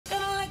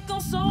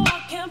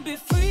can't be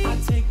free. I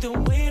take the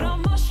weight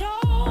on my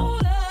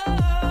shoulders.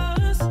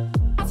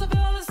 I feel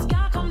the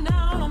sky come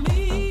down on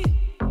me,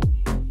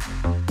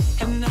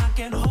 and I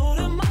can't hold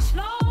it much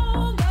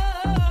longer.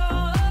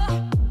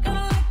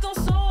 Gonna let go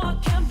so I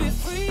can be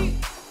free.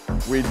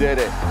 We did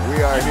it.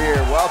 We are here.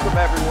 Welcome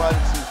everyone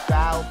to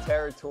Foul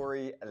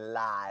Territory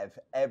Live.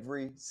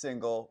 Every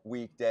single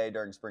weekday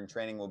during spring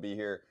training, we'll be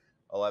here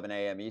 11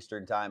 a.m.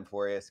 Eastern time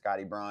for you.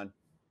 Scotty Braun,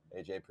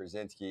 AJ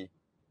Przinsky,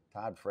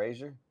 Todd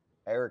Frazier,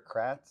 Eric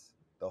Kratz,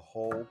 the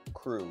whole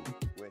crew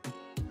with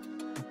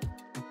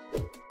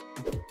you.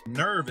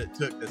 Nerve it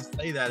took to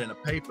say that in a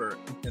paper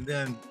and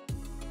then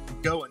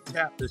go and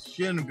tap the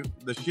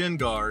shin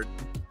guard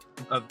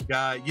of the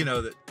guy, you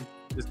know, that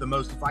is the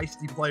most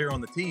feisty player on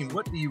the team.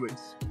 What do you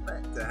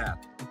expect to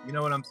happen? You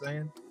know what I'm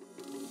saying?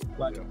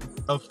 Like,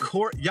 of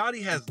course,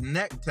 Yachty has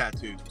neck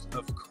tattoos.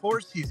 Of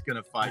course he's going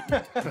to fight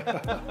you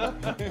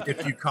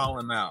if you call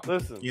him out.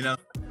 Listen. You know,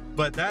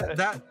 but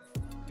that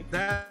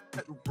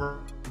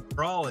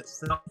brawl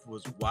itself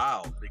was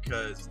wild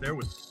because there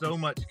was so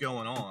much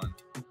going on.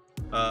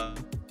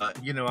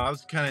 You know, I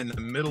was kind of in the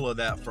middle of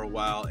that for a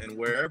while, and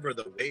wherever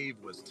the wave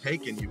was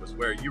taking you was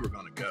where you were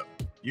going to go.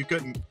 You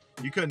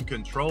couldn't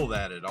control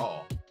that at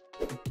all.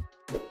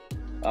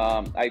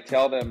 I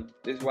tell them,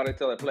 this is what I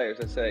tell the players.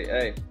 I say,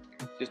 hey,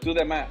 just do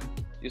the math.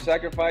 You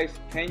sacrifice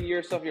 10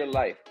 years of your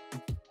life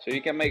so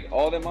you can make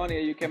all the money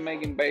that you can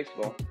make in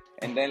baseball.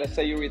 And then let's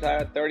say you retire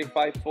at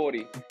 35,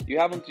 40. You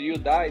have until you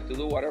die to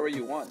do whatever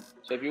you want.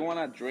 So if you want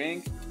to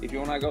drink, if you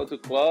want to go to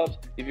clubs,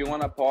 if you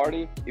want to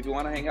party, if you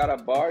want to hang out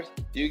at bars,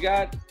 you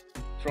got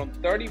from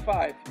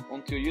 35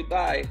 until you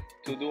die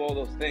to do all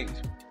those things.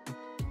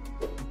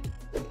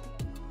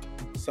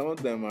 Some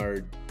of them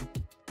are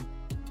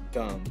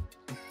dumb.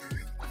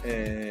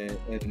 And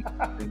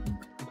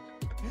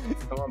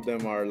some of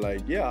them are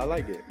like, yeah, I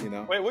like it, you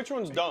know. Wait, which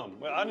one's dumb?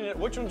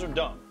 Which ones are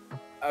dumb?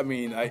 I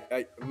mean,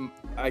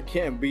 I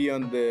can't be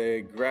on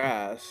the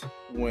grass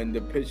when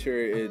the pitcher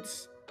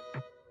is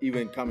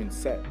even coming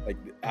set. Like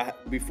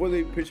before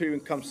the pitcher even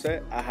comes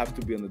set, I have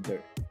to be on the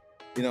dirt.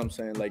 You know what I'm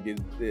saying? Like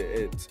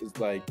it's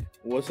like,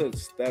 what's a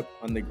step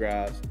on the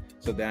grass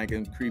so that I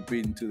can creep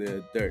into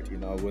the dirt? You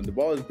know, when the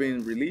ball is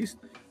being released,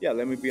 yeah,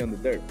 let me be on the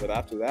dirt. But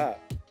after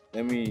that,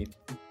 let me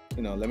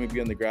be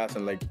on the grass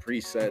and like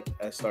preset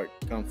and start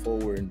come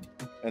forward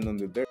and on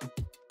the dirt.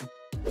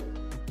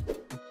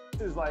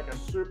 This is like a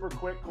super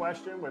quick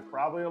question with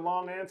probably a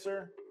long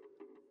answer.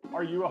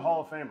 Are you a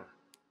Hall of Famer?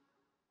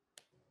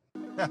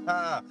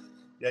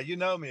 Yeah, you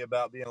know me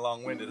about being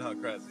long-winded, huh,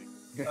 Kratzy?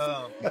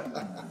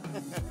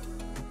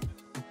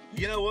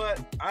 You know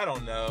what? I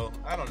don't know.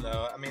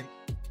 I mean,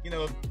 you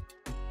know,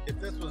 if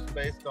this was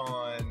based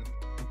on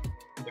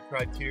the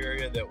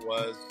criteria that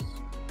was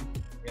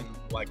in,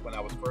 like, when I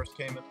was first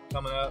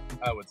coming up,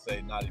 I would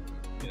say not even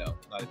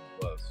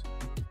close.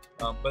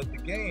 But the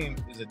game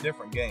is a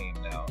different game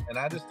now, and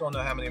I just don't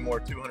know how many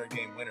more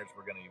 200-game winners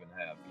we're going to even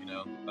have, you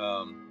know?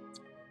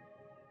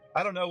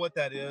 I don't know what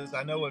that is.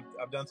 I know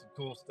I've done some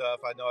cool stuff.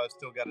 I know I've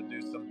still got to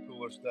do some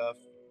cooler stuff,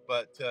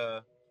 but,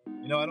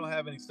 you know, I don't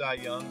have any Cy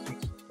Youngs,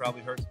 which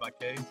probably hurts my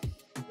case.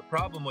 The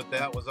problem with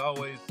that was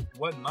always, it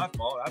wasn't my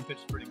fault. I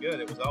pitched pretty good.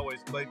 It was always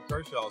Clayton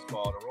Kershaw's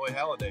fault or Roy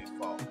Halladay's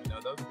fault. You know,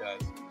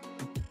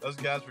 those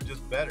guys were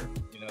just better.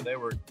 You know, they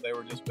were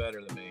just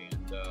better than me.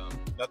 And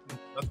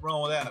nothing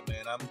wrong with that,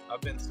 man.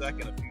 I've been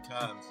second a few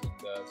times,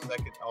 and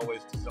second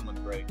always to someone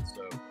great.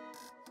 So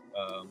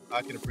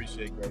I can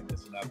appreciate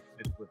greatness, and I've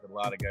pitched with a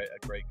lot of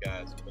great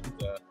guys.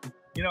 But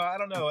you know, I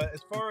don't know.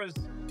 As far as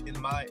in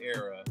my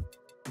era,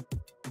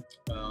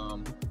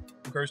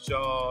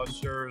 Kershaw,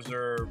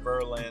 Scherzer,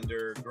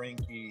 Verlander,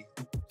 Greinke,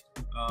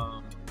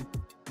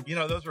 you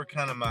know, those were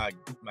kind of my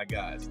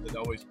guys that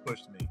always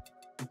pushed me.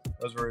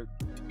 Those were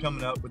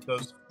coming up with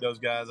those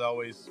guys,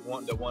 always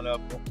wanting to one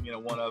up, you know,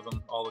 one of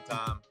them all the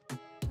time.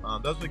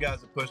 Those are the guys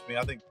that pushed me.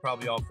 I think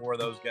probably all four of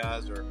those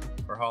guys are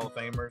Hall of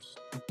Famers.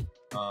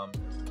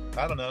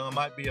 I don't know. It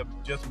might be a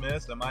just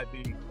miss. It might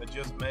be a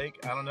just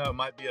make. I don't know. It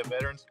might be a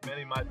Veterans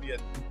Committee. It might be a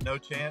no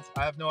chance.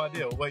 I have no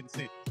idea. We'll wait and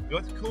see.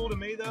 What's cool to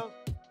me though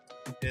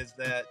is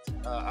that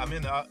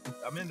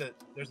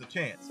there's a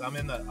chance. I'm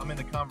in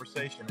the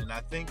conversation, and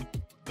I think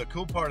the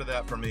cool part of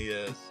that for me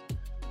is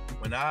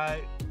when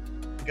I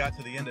got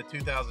to the end of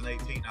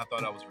 2018, I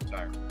thought I was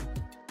retired.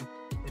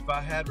 If I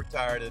had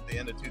retired at the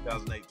end of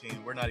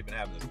 2018, we're not even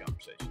having this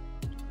conversation.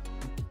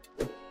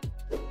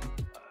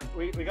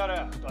 We gotta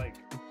ask. Like,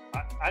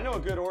 I know a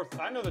good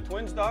I know the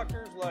Twins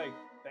doctors. Like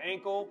the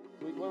ankle.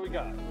 What do we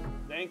got?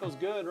 The ankle's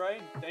good,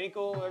 right? The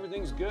ankle,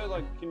 everything's good.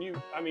 Like,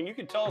 I mean, you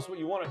can tell us what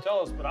you want to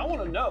tell us, but I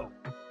want to know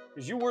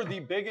because you were the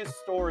biggest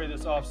story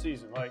this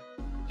offseason. Like,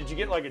 did you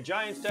get like a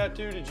Giants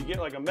tattoo? Did you get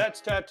like a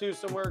Mets tattoo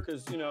somewhere?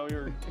 Because, you know,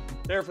 you're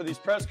there for these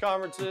press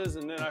conferences,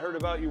 and then I heard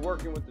about you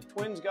working with the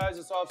Twins guys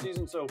this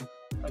offseason. So,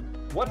 like,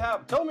 what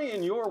happened? Tell me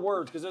in your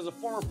words, because as a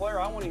former player,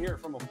 I want to hear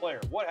it from a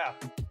player. What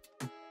happened?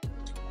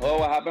 Well,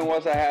 what happened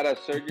was I had a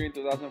surgery in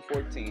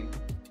 2014.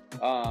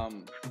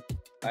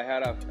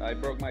 I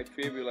broke my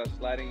fibula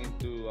sliding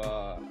into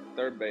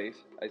third base.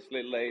 I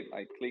slid late.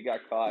 My cleat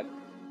got caught.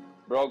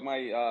 broke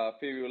my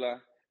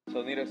fibula,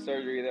 so needed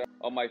surgery there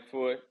on my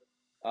foot.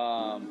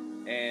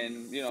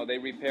 And they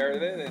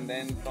repaired it, and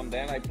then from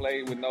then I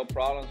played with no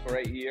problems for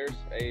 8 years,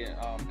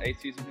 8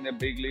 seasons in the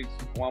big leagues,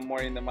 1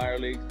 more in the minor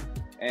leagues,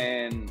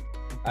 and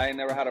I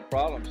never had a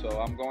problem. So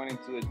I'm going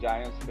into the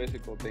Giants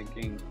physical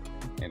thinking,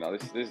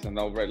 this is a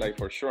no-brainer. Like,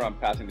 for sure I'm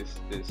passing this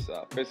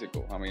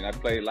physical. I mean, I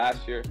played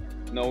last year,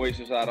 no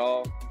issues at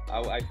all.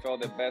 I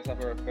felt the best I've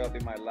ever felt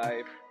in my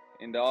life.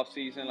 In the off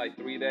season, like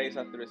 3 days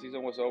after the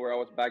season was over, I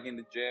was back in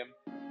the gym.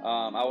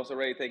 I was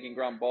already taking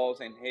ground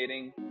balls and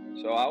hitting.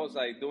 So I was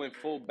like doing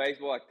full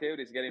baseball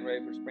activities, getting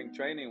ready for spring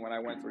training when I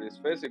went for this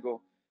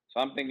physical.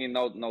 So I'm thinking,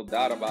 no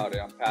doubt about it,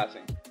 I'm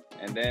passing.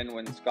 And then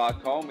when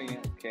Scott called me,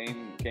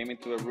 came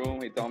into the room,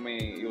 he told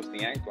me it was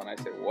the ankle, and I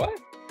said, what?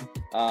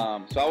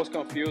 So I was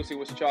confused. He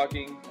was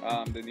shocking.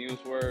 The news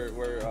were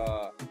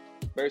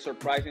very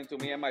surprising to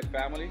me and my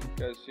family,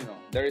 because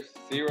there is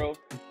 0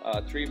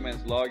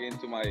 treatments logged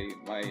into my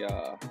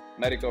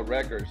medical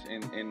records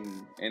in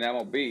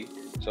MLB.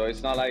 So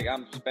it's not like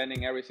I'm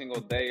spending every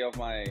single day of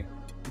my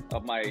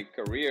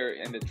career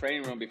in the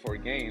training room before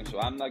games, so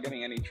I'm not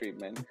getting any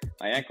treatment.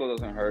 My ankle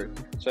doesn't hurt,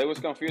 so it was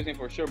confusing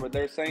for sure. But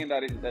they're saying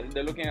that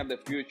they're looking at the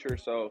future,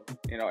 so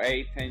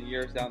 8-10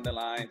 years down the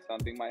line,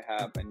 something might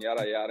happen,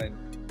 yada yada.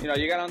 And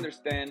you gotta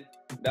understand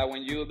that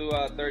when you do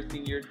a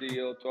 13-year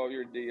deal,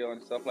 12-year deal,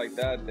 and stuff like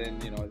that, then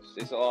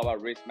it's all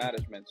about risk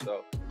management.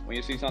 So when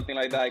you see something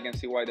like that, I can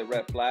see why the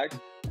red flags,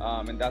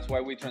 and that's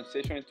why we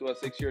transition into a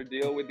 6-year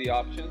deal with the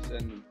options.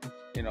 And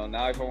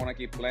now if I want to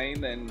keep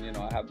playing, then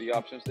I have the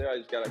options there. I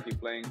just gotta keep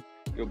playing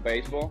good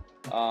baseball.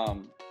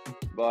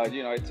 But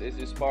it's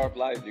just part of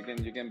life. You can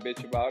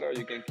bitch about it, or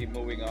you can keep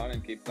moving on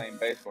and keep playing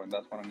baseball, and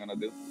that's what I'm gonna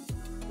do.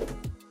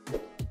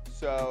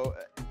 So,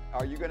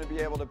 are you going to be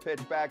able to pitch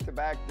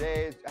back-to-back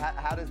days?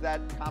 How does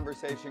that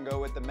conversation go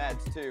with the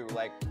Mets too?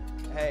 Like,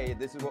 hey,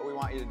 this is what we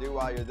want you to do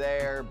while you're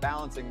there.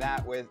 Balancing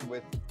that with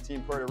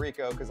Team Puerto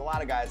Rico, because a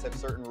lot of guys have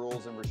certain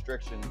rules and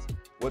restrictions.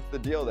 What's the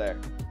deal there?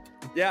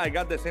 Yeah, I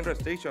got the same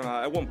restriction.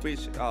 I won't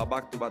pitch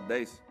back-to-back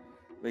days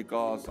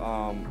because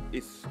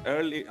it's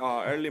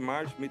early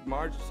March,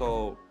 mid-March,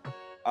 so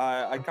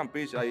I can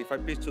pitch. If I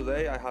pitch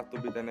today, I have to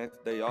be the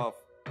next day off.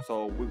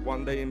 So with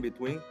 1 day in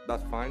between,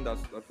 that's fine.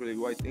 That's really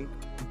good, I think.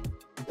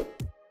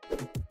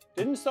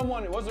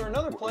 Was there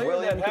another player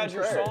that had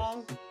your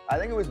song? I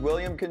think it was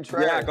William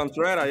Contreras. Yeah,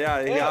 Contreras,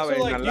 yeah.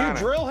 So like,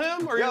 you drill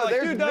him? Or you're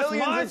like, dude, that's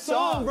my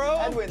song, bro.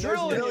 Edwin, there's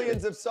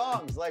millions of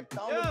songs. Like,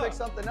 tell him to pick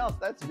something else.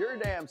 That's your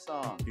damn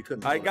song.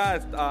 I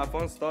got a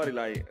fun story.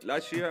 Like,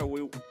 last year,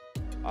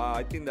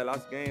 I think the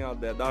last game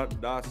of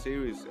that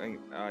series,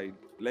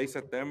 late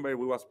September,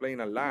 we was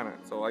playing Atlanta.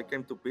 So I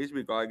came to pitch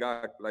because I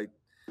got like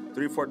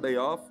 3-4 days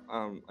off.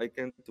 I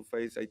came to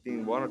face, I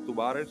think, 1 or 2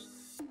 batters,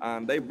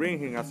 and they bring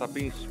him as a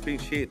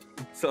pinch hit.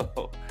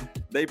 So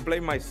they play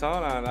my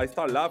song, and I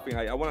start laughing.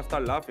 I want to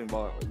start laughing,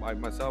 but I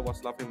myself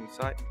was laughing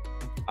inside.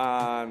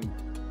 And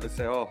I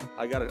say, oh,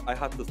 I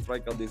have to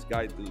strike out this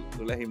guy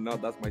to let him know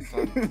that's my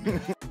son.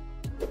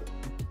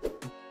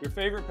 Your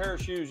favorite pair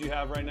of shoes you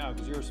have right now,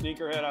 because you're a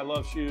sneakerhead. I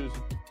love shoes.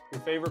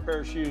 Your favorite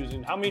pair of shoes,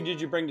 and how many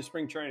did you bring to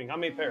spring training? How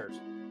many pairs?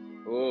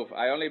 Oof,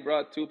 I only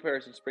brought 2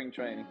 pairs in spring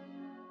training.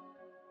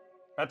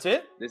 That's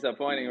it?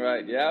 Disappointing,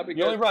 right? Yeah, because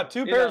you only brought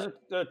 2 pairs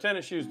of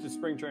tennis shoes to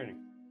spring training.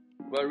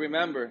 But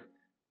remember,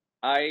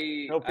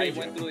 I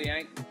went through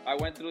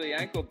the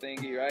ankle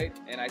thingy, right?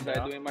 And I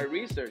started doing my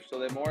research. So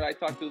the more I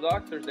talked to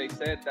doctors, they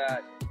said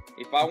that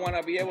if I want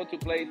to be able to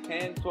play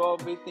 10,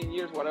 12, 15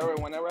 years, whatever,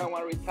 whenever I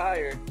want to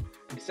retire,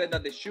 he said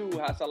that the shoe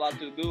has a lot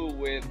to do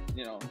with,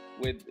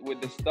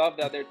 with the stuff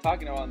that they're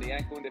talking about on the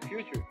ankle in the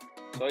future.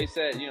 So he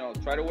said,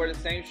 try to wear the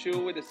same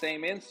shoe with the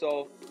same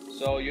insole,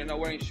 so you're not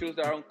wearing shoes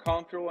that are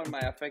uncomfortable and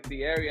might affect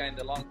the area in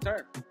the long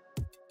term.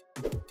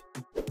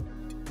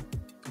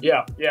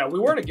 Yeah, we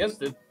weren't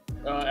against it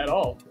at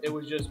all. It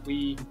was just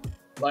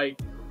like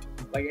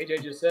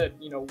AJ just said,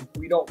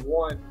 we don't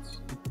want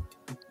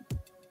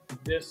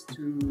this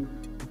to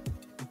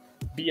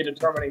be a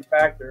determining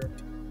factor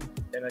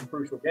in a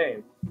crucial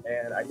game,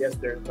 and I guess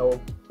there's no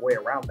way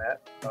around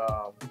that.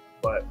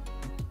 But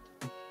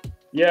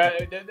yeah,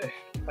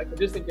 like the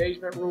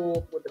disengagement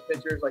rule with the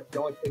pitchers, like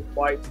you only take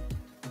twice.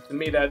 To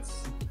me,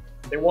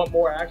 they want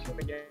more action in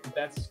the game.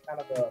 That's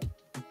kind of a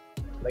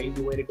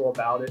lazy way to go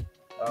about it.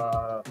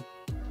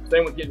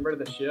 Same with getting rid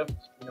of the shift.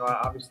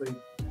 Obviously,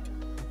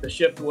 the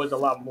shift was a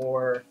lot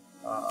more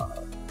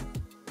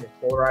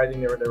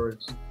polarizing. There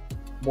was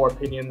more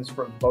opinions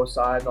from both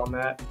sides on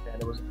that,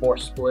 and it was more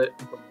split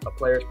from a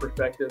player's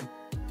perspective.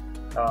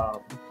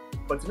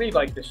 But to me,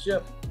 like the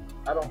shift,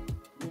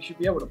 you should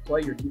be able to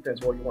play your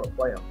defense where you want to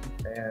play them,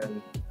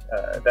 and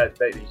that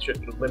they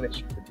shouldn't limit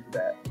you to do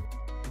that.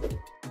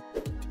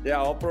 Yeah,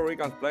 all Puerto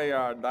Rican players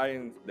are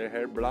dyeing their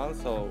hair blonde,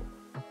 so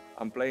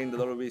I'm playing the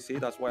WBC.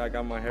 That's why I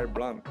got my hair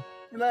blonde.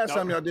 Last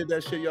time y'all did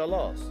that shit, y'all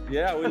lost.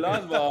 Yeah, we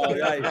lost, but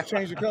like,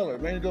 change the color.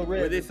 Man, go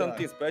red. We did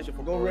something special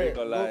for Puerto red.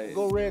 Rico. Like,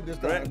 go red this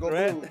time. Go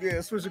red. blue.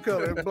 Yeah, switch the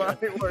color.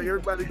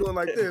 Everybody going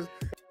like this.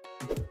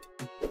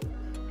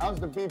 How's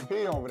the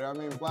BP over there? I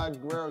mean,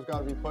 Vlad Guerrero's got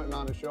to be putting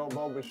on a show.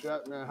 Bo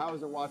Bichette, man, how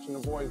is it watching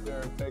the boys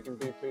there taking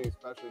BP,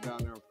 especially down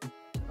there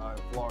in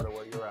Florida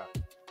where you're at?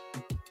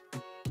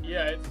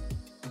 Yeah,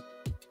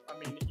 I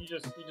mean, you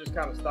just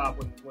kind of stop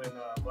when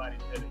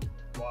Vladdy's hitting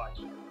and watch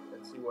and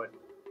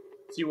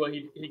see what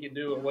he can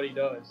do and what he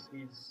does.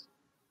 He's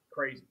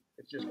crazy.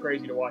 It's just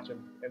crazy to watch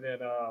him. And then,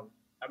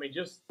 I mean,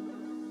 just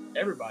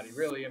everybody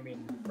really. I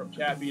mean, from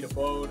Chappie to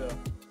Bo to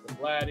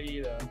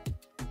Vladdy to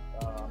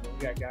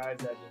we got guys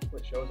that just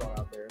put shows on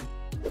out there.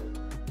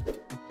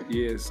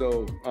 Yeah,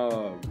 so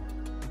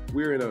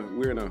we're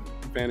in a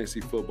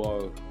fantasy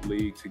football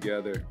league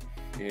together,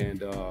 and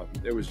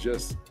there was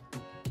just,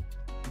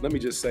 let me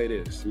just say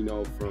this, you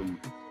know,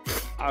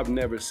 I've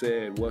never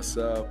said what's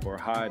up or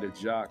hi to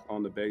Joc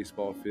on the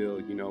baseball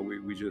field. You know,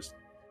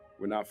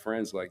 we're not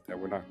friends like that.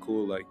 We're not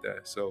cool like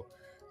that. So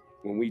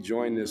when we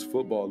joined this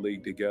football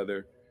league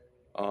together,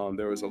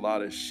 there was a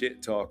lot of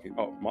shit talking.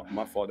 Oh,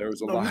 my fault. There was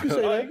a lot. You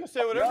can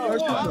say whatever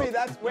you want. Tommy,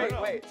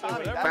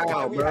 Tommy, that's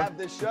why we have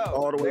this show.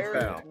 All the way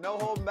foul. No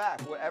holding back.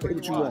 Whatever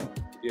you want.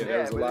 Yeah,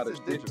 there was a lot of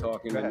shit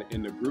talking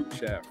in the group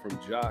chat from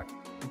Joc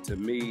to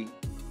me,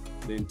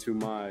 then to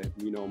my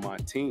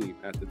team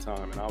at the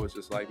time, and I was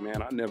just like,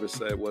 man, I never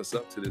said what's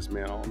up to this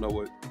man. I don't know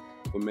what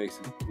makes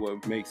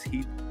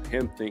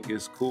him think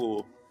it's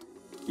cool,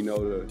 you know,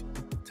 to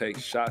take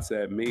shots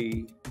at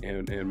me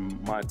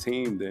and my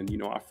team. Then, you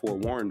know, I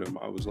forewarned him.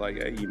 I was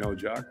like, hey, you know,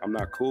 Joc, I'm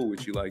not cool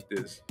with you like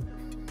this.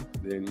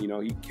 Then, you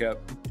know, he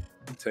kept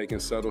taking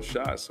subtle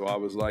shots. So I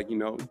was like, you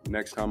know,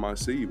 next time I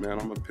see you, man,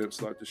 I'm gonna pimp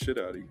slap the shit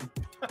out of you.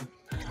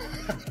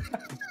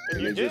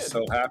 and it just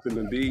so happened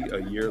to be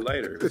a year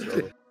later.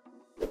 So.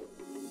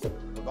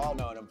 We've all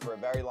known him for a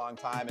very long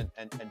time,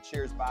 and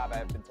cheers, Bob. I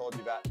have been told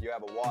you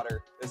have a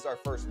water. This is our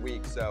first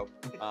week, so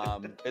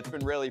it's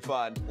been really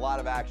fun. A lot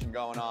of action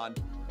going on.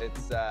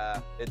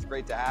 It's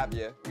great to have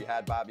you. We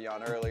had Bobby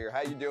on earlier.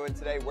 How you doing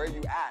today? Where are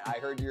you at? I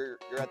heard you're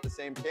at the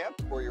same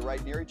camp, or you're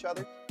right near each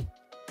other.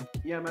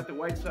 Yeah, I'm at the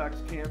White Sox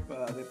camp.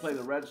 They play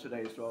the Reds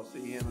today, so I'll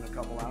see him in a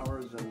couple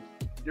hours. And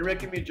you're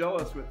making me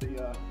jealous with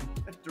the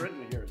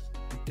Drinking here.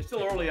 It's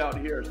still early out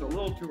here, so a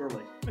little too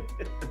early.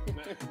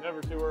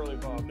 Never too early,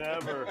 Bob.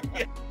 Never.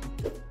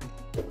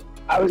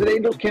 I was at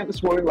Angels camp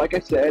this morning, like I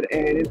said,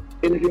 and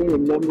interviewing a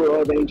number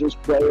of Angels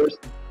players.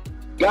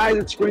 Guys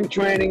at spring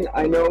training,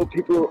 I know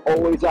people are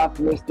always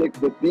optimistic,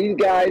 but these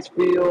guys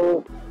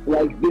feel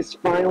like this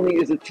finally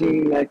is a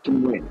team that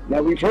can win.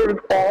 Now, we've heard it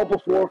all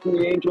before from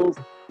the Angels.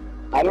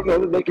 I don't know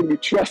that they can be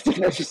trusted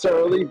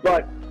necessarily,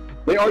 but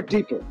they are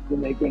deeper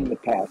than they've been in the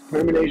past.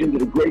 Permanation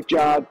did a great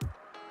job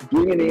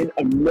bringing in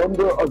a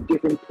number of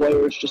different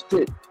players just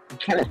to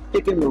kind of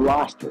thicken the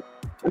roster.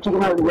 I'm talking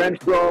about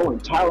Renfroe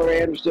and Tyler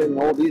Anderson and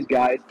all these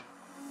guys.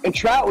 And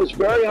Trout was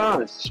very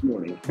honest this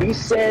morning. He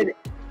said,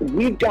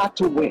 we've got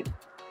to win.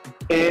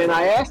 And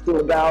I asked him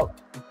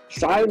about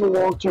signing a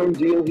long-term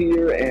deal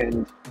here,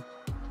 and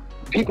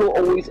people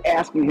always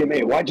asking him,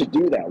 hey, why'd you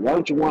do that? Why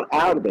don't you want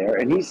out of there?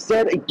 And he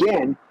said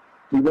again,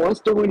 he wants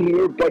to win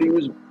here, but he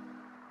was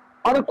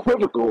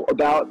unequivocal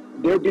about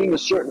there being a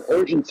certain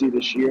urgency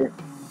this year.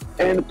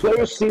 And the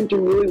players seem to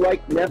really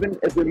like Nevin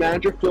as their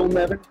manager, Phil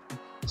Nevin.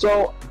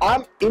 So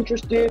I'm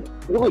interested,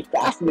 really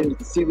fascinated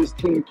to see this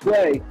team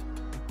play.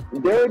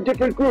 They're a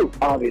different group,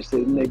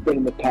 obviously, than they've been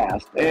in the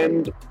past.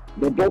 And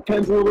their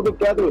bullpen's a little bit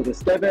better with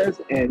Estevez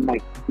and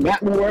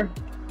Matt Moore.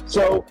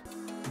 So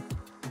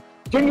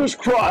fingers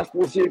crossed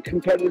we'll see a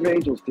competitive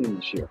Angels team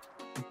this year.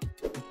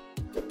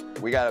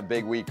 We got a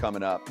big week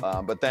coming up,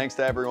 but thanks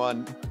to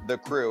everyone, the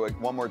crew.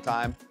 One more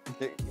time,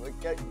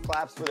 get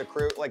claps for the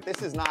crew. Like,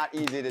 this is not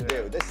easy to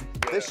do.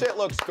 This shit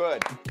looks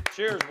good.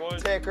 Cheers,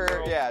 boys.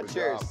 Ticker, Good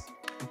cheers. job.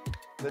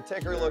 The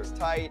ticker looks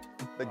tight.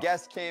 The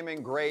guests came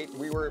in great.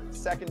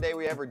 Second day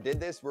we ever did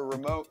this. We're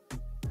remote.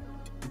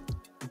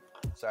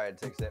 Sorry, I had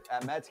to take a sip.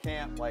 At Mets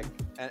camp,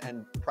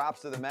 and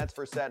props to the Mets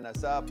for setting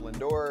us up.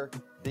 Lindor,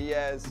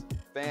 Diaz,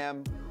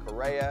 Pham,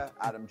 Correa,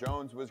 Adam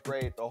Jones was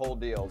great, the whole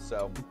deal.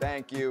 So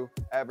thank you,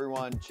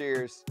 everyone.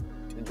 Cheers.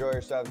 Enjoy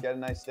yourselves. Get a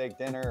nice steak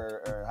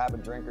dinner or have a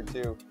drink or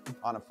two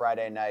on a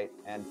Friday night.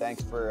 And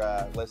thanks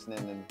for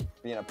listening and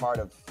being a part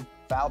of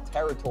Foul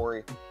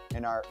Territory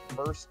in our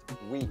first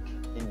week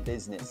in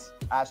business.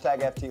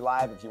 Hashtag FT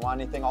Live if you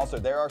want anything. Also,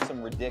 there are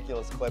some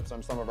ridiculous clips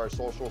on some of our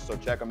socials, so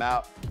check them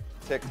out.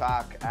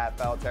 TikTok at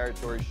Foul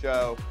Territory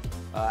Show,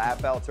 at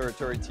Foul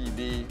Territory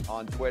TV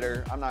on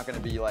Twitter. I'm not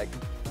going to be like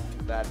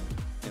that,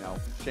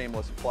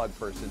 shameless plug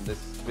person. This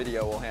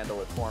video will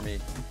handle it for me.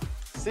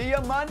 See you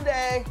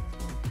Monday.